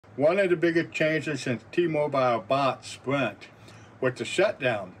One of the biggest changes since T-Mobile bought Sprint was the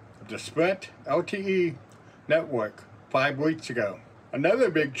shutdown of the Sprint LTE network 5 weeks ago. Another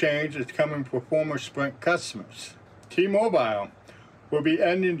big change is coming for former Sprint customers. T-Mobile will be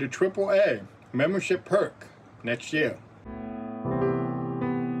ending the AAA membership perk next year.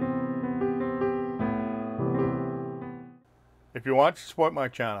 If you want to support my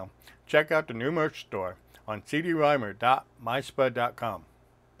channel, check out the new merch store on cdreimer.myspread.com.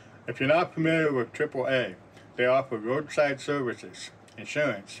 If you're not familiar with AAA, they offer roadside services,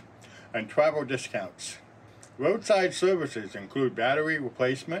 insurance, and travel discounts. Roadside services include battery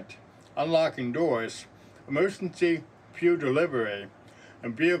replacement, unlocking doors, emergency fuel delivery,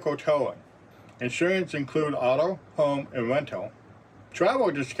 and vehicle towing. Insurance include auto, home, and rental.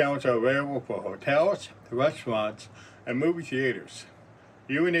 Travel discounts are available for hotels, restaurants, and movie theaters.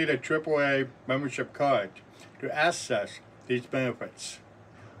 You will need a AAA membership card to access these benefits.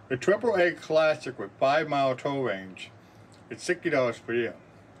 The AAA Classic with 5-mile tow range is $60 per year.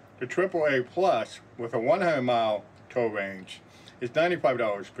 The AAA Plus with a 100-mile tow range is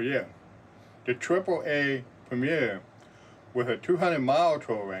 $95 per year. The AAA Premier with a 200-mile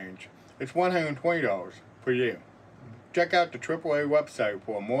tow range is $120 per year. Check out the AAA website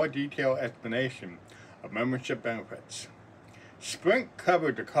for a more detailed explanation of membership benefits. Sprint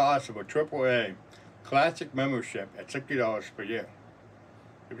covered the cost of a AAA Classic membership at $60 per year.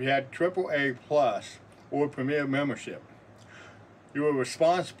 If you had AAA Plus or Premier membership, you were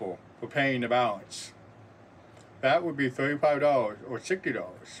responsible for paying the balance. That would be $35 or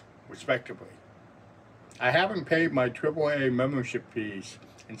 $60, respectively. I haven't paid my AAA membership fees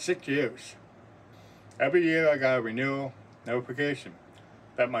in 6 years. Every year I got a renewal notification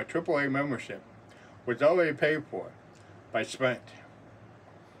that my AAA membership was already paid for by Sprint.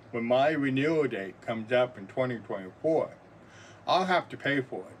 When my renewal date comes up in 2024, I'll have to pay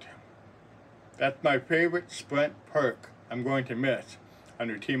for it. That's my favorite Sprint perk I'm going to miss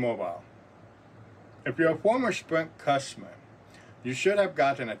under T-Mobile. If you're a former Sprint customer, you should have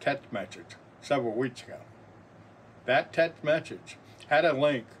gotten a text message several weeks ago. That text message had a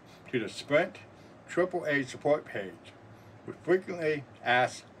link to the Sprint AAA support page with frequently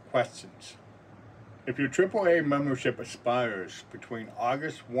asked questions. If your AAA membership expires between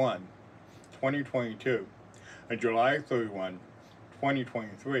August 1, 2022 and July 31,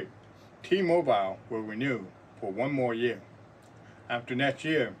 2023, T-Mobile will renew for 1 more year. After next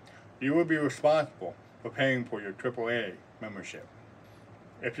year, you will be responsible for paying for your AAA membership.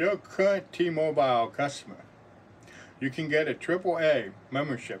 If you're a current T-Mobile customer, you can get a AAA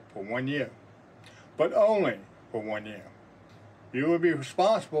membership for 1 year, but only for 1 year. You will be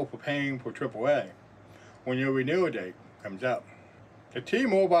responsible for paying for AAA when your renewal date comes up. The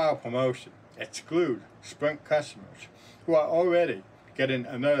T-Mobile promotion excludes Sprint customers who are already getting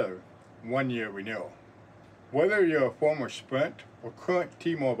another 1-year renewal. Whether you're a former Sprint or current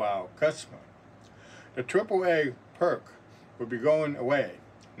T-Mobile customer, the AAA perk will be going away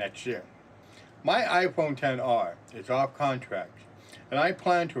next year. My iPhone XR is off contract, and I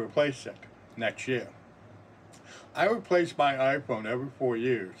plan to replace it next year. I replace my iPhone every 4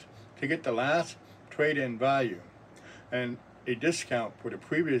 years to get the last trade-in value and a discount for the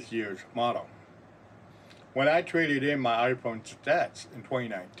previous year's model. When I traded in my iPhone XS in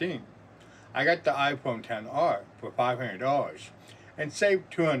 2019, I got the iPhone XR for $500 and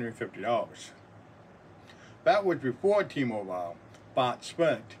saved $250. That was before T-Mobile bought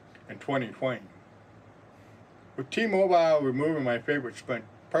Sprint in 2020. With T-Mobile removing my favorite Sprint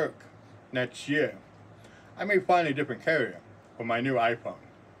perk next year, I may find a different carrier for my new iPhone.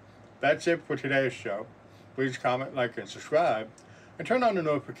 That's it for today's show. Please comment, like, and subscribe, and turn on the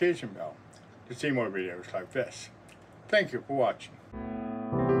notification bell to see more videos like this. Thank you for watching.